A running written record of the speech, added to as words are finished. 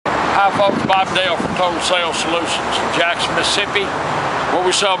Hi folks, Bob Dale from Total Sales Solutions in Jackson, Mississippi, where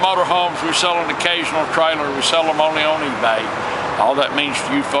we sell motorhomes. We sell an occasional trailer. We sell them only on eBay. All that means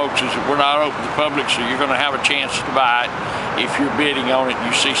to you folks is that we're not open to the public, so you're going to have a chance to buy it if you're bidding on it and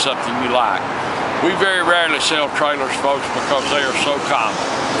you see something you like. We very rarely sell trailers, folks, because they are so common,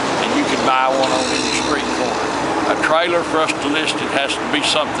 and you can buy one on any street corner. A trailer, for us to list it, has to be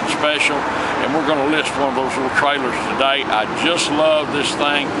something special, and we're going to list one of those little trailers today. I just love this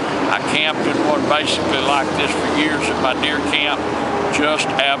thing. I camped in one basically like this for years at my deer camp.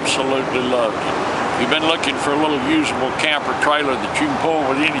 Just absolutely loved it. If you've been looking for a little usable camper trailer that you can pull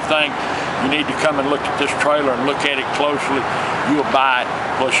with anything, you need to come and look at this trailer and look at it closely. You'll buy it.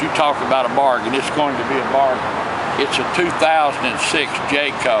 Plus, you talk about a bargain. It's going to be a bargain. It's a 2006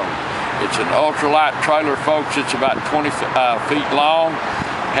 Jayco. It's an ultralight trailer, folks. It's about 20 feet long,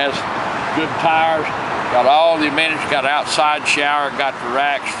 has good tires, got all the amenities, got outside shower, got the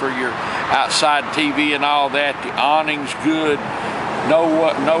racks for your outside TV and all that. The awning's good, no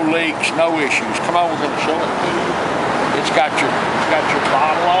leaks, no issues. Come on, we're going to show it to you. It's got your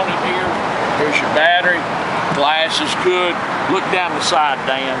bottle on it here. Here's your battery. Glass is good. Look down the side,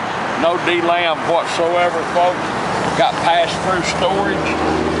 Dan. No D-lam whatsoever, folks. Got pass-through storage.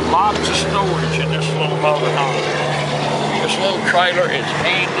 Lots of storage in this little motorhome. This little trailer is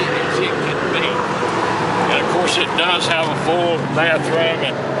handy as it can be. And of course it does have a full bathroom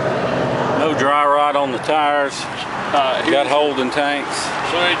and no dry rot on the tires. Got holding tanks.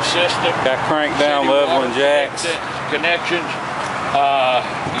 Sewage system. Got crank down leveling jacks. Connections.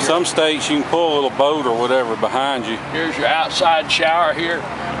 Some states you can pull a little boat or whatever behind you. Here's your outside shower here.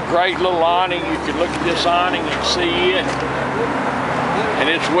 Great little awning. You can look at this awning and see it. And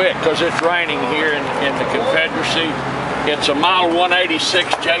it's wet because it's raining here in the Confederacy. It's a model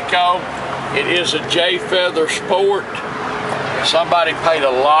 186 Jayco. It is a J-Feather Sport. Somebody paid a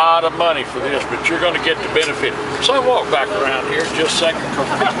lot of money for this, but you're going to get the benefit. So I walk back around here just a second because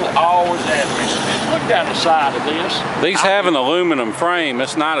people always ask me, look down the side of this. These have an aluminum frame.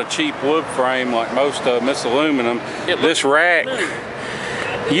 It's not a cheap wood frame like most of them. It's aluminum. This rack,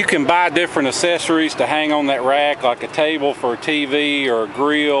 you can buy different accessories to hang on that rack, like a table for a TV or a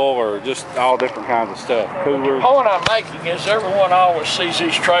grill or just all different kinds of stuff. Coolers. The point I'm making is everyone always sees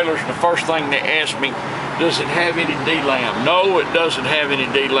these trailers and the first thing they ask me, does it have any D-lam? No, it doesn't have any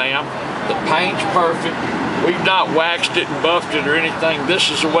D-lam. The paint's perfect. We've not waxed it and buffed it or anything. This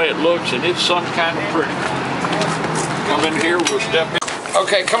is the way it looks, and it's some kind of pretty. Come in here, we'll step in.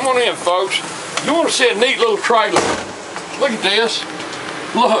 Okay, come on in, folks. You want to see a neat little trailer? Look at this.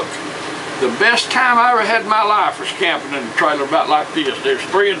 Look, the best time I ever had in my life was camping in a trailer about like this. There's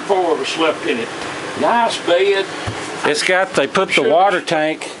 3 and 4 of us slept in it. Nice bed. It's got, they put the water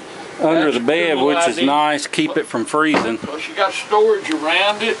tank under the bed, which is nice, keep it from freezing. Plus you got storage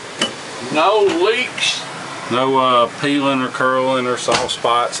around it, no leaks. No peeling or curling or soft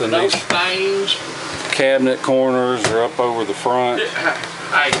spots in these. No stains. Cabinet corners are up over the front.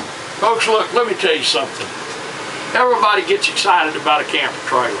 Hey, folks, look, let me tell you something. Everybody gets excited about a camper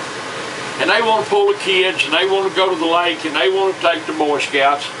trailer. And they want to pull the kids, and they want to go to the lake, and they want to take the Boy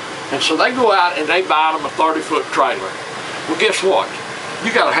Scouts. And so they go out and they buy them a 30-foot trailer. Well, guess what?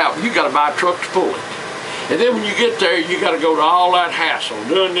 You gotta buy a truck to pull it. And then when you get there, you gotta go to all that hassle,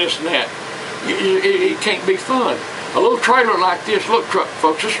 doing this and that. It can't be fun. A little trailer like this, look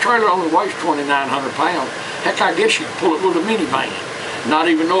folks, this trailer only weighs 2,900 pounds. Heck, I guess you can pull it with a minivan. Not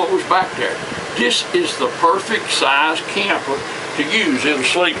even know it was back there. This is the perfect size camper to use. It'll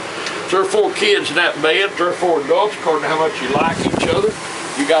sleep 3 or 4 kids in that bed, 3 or 4 adults, according to how much you like each other.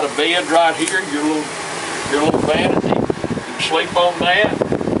 You got a bed right here, your little vanity. Sleep on that.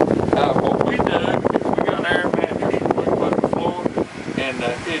 What we do is we got air mattress and we put the floor, and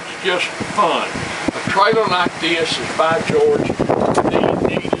it's just fun. A trailer like this is, by George, the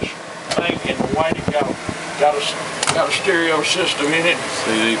neatest thing in the way to go. Got a stereo system in it.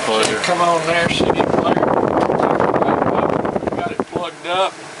 CD player. So come on there, CD player. Got it plugged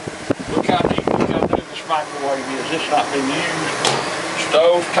up. Look how neat this microwave is. It's not been used.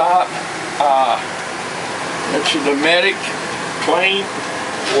 Stove top. It's a Dometic. Clean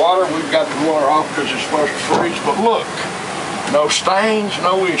water. We've got the water off because it's supposed to freeze, but look, no stains,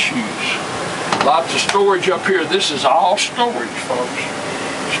 no issues. Lots of storage up here. This is all storage, folks.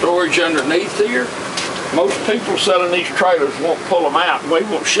 Storage underneath here. Most people selling these trailers won't pull them out. We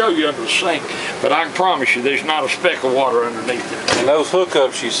won't show you under the sink, but I can promise you there's not a speck of water underneath it. And those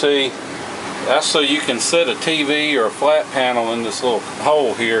hookups you see, that's so you can set a TV or a flat panel in this little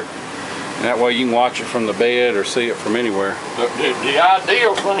hole here. And that way you can watch it from the bed or see it from anywhere. The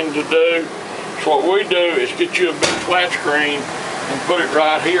ideal thing to do is what we do is get you a big flat screen and put it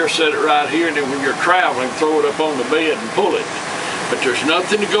right here, set it right here, and then when you're traveling, throw it up on the bed and pull it. But there's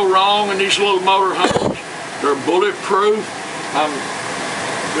nothing to go wrong in these little motor homes. They're bulletproof.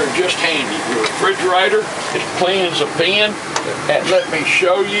 They're just handy. Your refrigerator is clean as a pin. And let me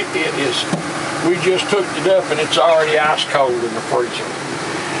show you, it is, we just hooked it up and it's already ice cold in the freezer.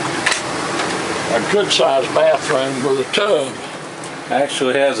 A good sized bathroom with a tub.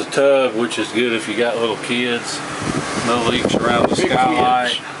 Actually has a tub, which is good if you got little kids. No leaks around the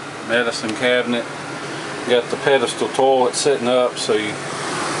skylight. Medicine cabinet. Got the pedestal toilet sitting up, so you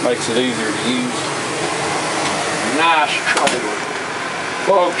makes it easier to use. Nice trailer.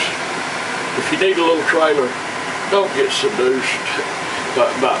 Folks, if you need a little trailer, don't get seduced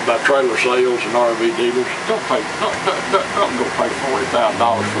by trailer sales and RV dealers. Don't go pay $40,000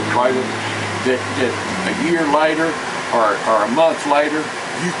 for a trailer that a year later or a month later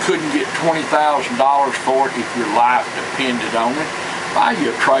you couldn't get $20,000 for it if your life depended on it. Buy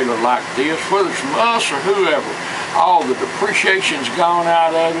you a trailer like this, whether it's from us or whoever. All the depreciation's gone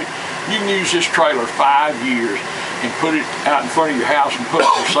out of it. You can use this trailer 5 years and put it out in front of your house and put a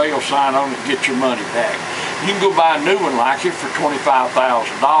for sale sign on it and get your money back. You can go buy a new one like it for $25,000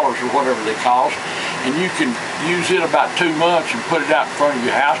 or whatever they cost, and you can use it about 2 months and put it out in front of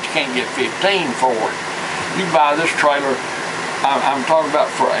your house. You can't get 15 for it. You can buy this trailer, I'm talking about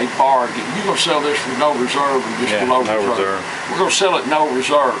for a bargain. You're going to sell this for no reserve and just below reserve. We're going to sell it no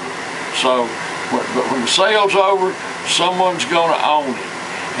reserve. So, but when the sale's over, someone's going to own it.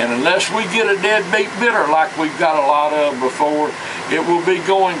 And unless we get a deadbeat bidder like we've got a lot of before, it will be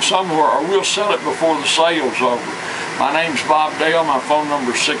going somewhere, or we'll sell it before the sale's over. My name's Bob Dale. My phone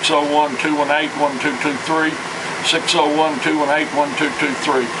number is 601-218-1223.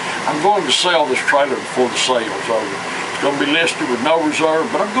 601-218-1223. I'm going to sell this trailer before the sale's over. It's going to be listed with no reserve,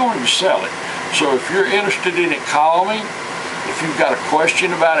 but I'm going to sell it. So if you're interested in it, call me. If you've got a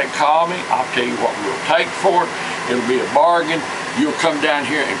question about it, call me. I'll tell you what we'll take for it. It'll be a bargain. You'll come down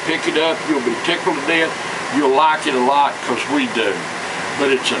here and pick it up. You'll be tickled to death. You'll like it a lot because we do. But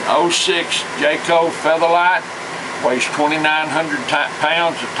it's an 06 Jayco Featherlight. Weighs 2,900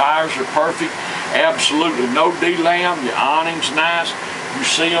 pounds. The tires are perfect. Absolutely no D-lam. The awning's nice. You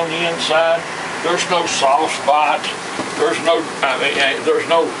see on the inside, there's no soft spots. There's no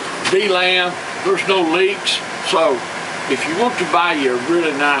D-lam. There's no leaks. So if you want to buy you a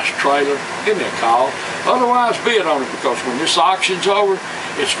really nice trailer, give me a call. Otherwise, bid on it, because when this auction's over,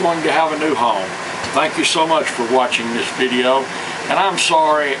 it's going to have a new home. Thank you so much for watching this video. And I'm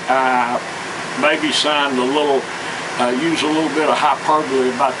sorry I maybe signed a little, use a little bit of hyperbole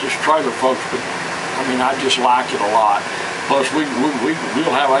about this trailer, folks, but I mean, I just like it a lot. Plus,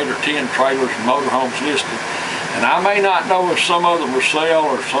 we'll have 8 or 10 trailers and motorhomes listed. And I may not know if some of them will sell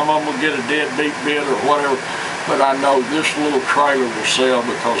or some of them will get a deadbeat bid or whatever, but I know this little trailer will sell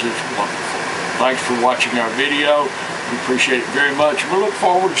because it's wonderful. Thanks for watching our video. We appreciate it very much. We look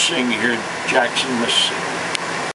forward to seeing you here in Jackson, Mississippi.